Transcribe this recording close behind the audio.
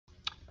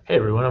Hey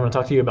everyone, I'm going to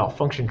talk to you about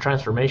function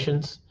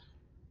transformations.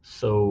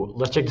 So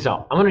let's check this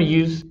out. I'm going to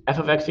use f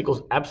of x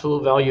equals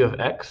absolute value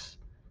of x,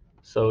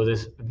 so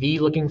this v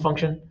looking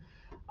function,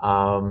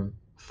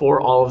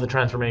 for all of the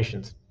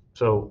transformations.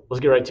 So let's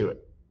get right to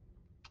it.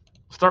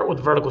 Start with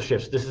vertical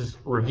shifts. This is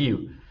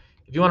review.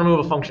 If you want to move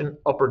a function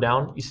up or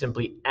down, you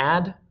simply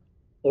add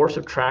or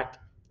subtract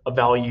a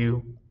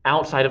value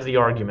outside of the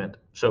argument.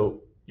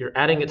 So you're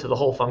adding it to the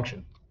whole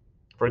function.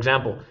 For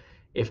example,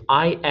 if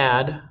I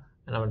add,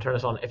 and I'm going to turn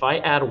this on, if I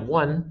add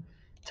 1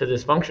 to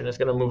this function, it's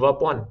going to move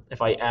up 1.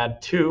 If I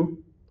add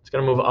 2, it's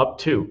going to move up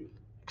 2,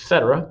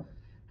 etc.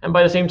 And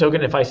by the same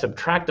token, if I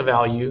subtract a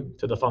value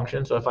to the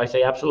function, so if I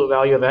say absolute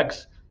value of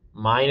x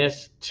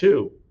minus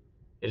 2,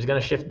 it is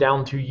going to shift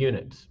down 2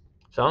 units.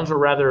 Sounds a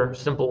rather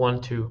simple one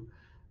to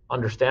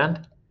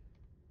understand.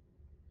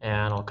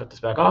 And I'll cut this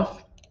back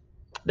off.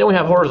 Then we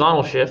have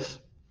horizontal shifts.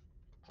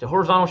 The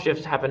horizontal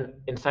shifts happen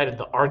inside of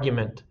the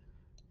argument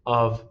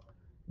of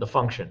the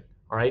function.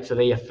 All right, so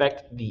they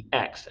affect the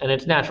x, and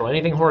it's natural.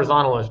 Anything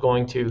horizontal is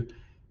going to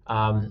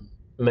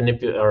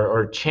manipulate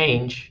or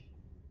change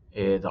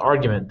the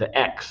argument, the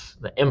x,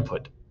 the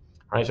input.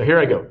 All right, so here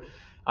I go.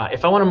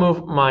 If I want to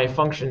move my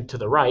function to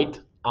the right,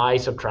 I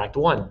subtract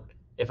 1.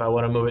 If I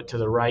want to move it to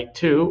the right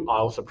 2,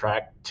 I'll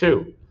subtract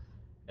 2.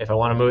 If I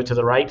want to move it to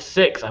the right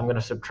 6, I'm going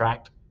to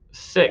subtract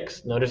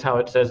 6. Notice how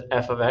it says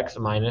f of x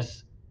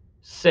minus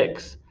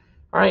 6.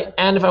 All right,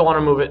 and if I want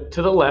to move it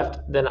to the left,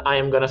 then I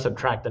am going to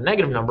subtract the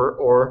negative number,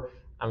 or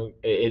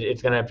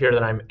it's going to appear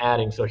that I'm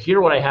adding. So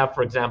here what I have,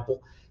 for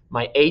example,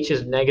 my h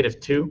is negative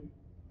 2,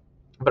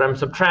 but I'm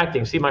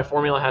subtracting. See, my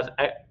formula has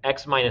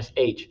x minus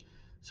h.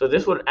 So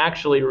this would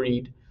actually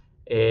read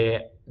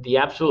the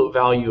absolute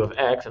value of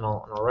x, and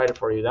I'll write it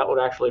for you. That would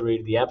actually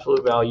read the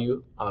absolute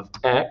value of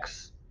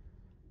x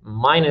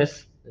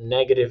minus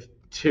negative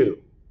 2,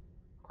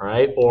 all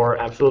right, or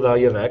absolute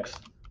value of x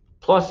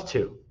plus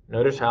 2.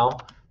 Notice how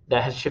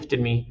that has shifted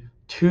me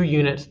 2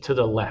 units to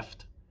the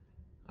left,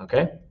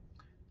 okay?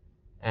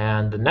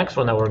 And the next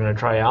one that we're going to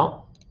try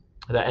out,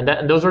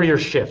 and those are your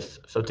shifts.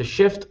 So to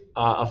shift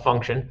a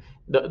function,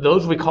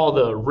 those we call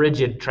the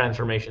rigid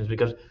transformations,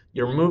 because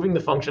you're moving the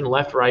function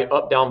left, right,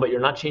 up, down, but you're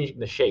not changing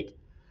the shape.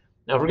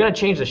 Now, if we're going to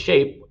change the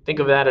shape, think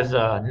of that as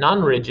a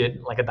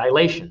non-rigid, like a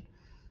dilation.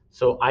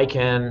 So I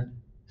can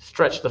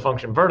stretch the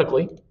function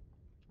vertically.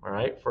 All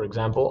right, for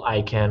example,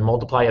 I can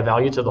multiply a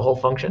value to the whole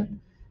function,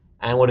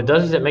 and what it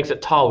does is it makes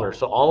it taller.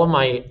 So all of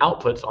my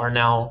outputs are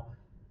now,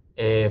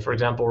 for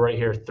example, right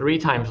here, 3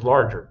 times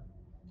larger.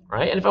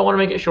 Right? And if I want to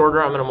make it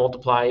shorter, I'm going to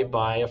multiply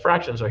by a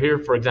fraction. So here,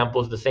 for example,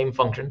 is the same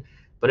function,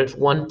 but it's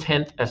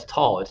 1/10 as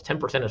tall. It's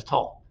 10% as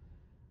tall.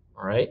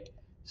 All right,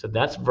 so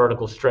that's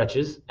vertical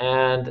stretches.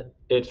 And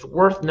it's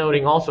worth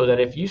noting also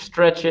that if you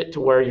stretch it to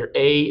where your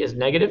a is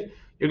negative,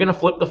 you're going to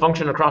flip the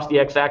function across the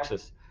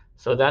x-axis.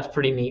 So that's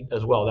pretty neat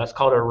as well. That's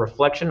called a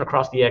reflection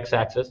across the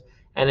x-axis,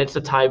 and it's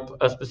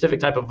a specific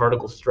type of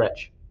vertical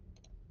stretch.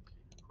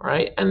 All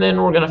right, and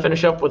then we're going to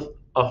finish up with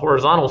a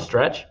horizontal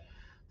stretch.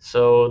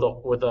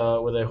 So with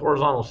a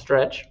horizontal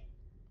stretch,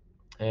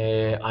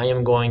 I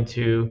am going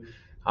to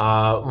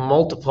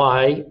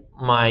multiply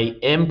my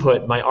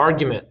input, my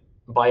argument,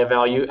 by a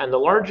value, and the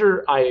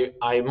larger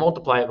I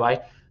multiply it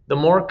by, the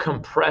more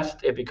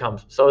compressed it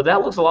becomes. So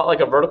that looks a lot like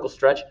a vertical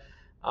stretch.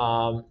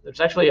 It's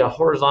actually a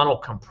horizontal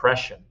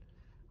compression,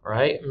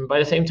 right? And by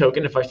the same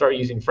token, if I start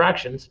using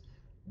fractions,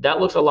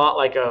 that looks a lot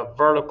like a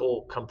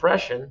vertical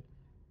compression,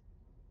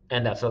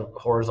 and that's a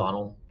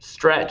horizontal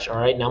stretch. All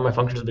right, now my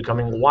function is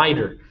becoming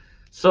wider.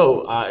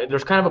 So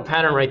there's kind of a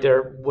pattern right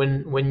there.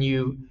 When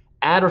you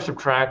add or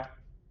subtract,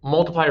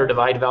 multiply or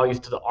divide values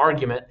to the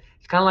argument,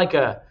 it's kind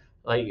of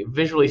like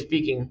visually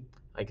speaking,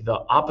 like the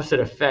opposite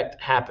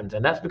effect happens,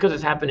 and that's because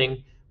it's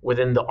happening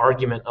within the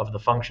argument of the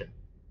function.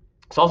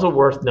 It's also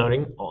worth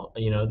noting,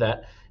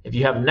 that if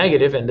you have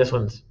negative, and this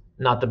one's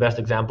not the best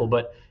example,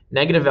 but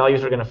negative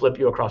values are going to flip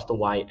you across the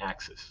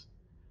y-axis.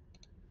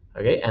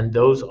 Okay, and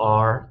those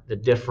are the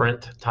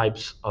different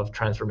types of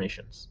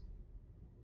transformations.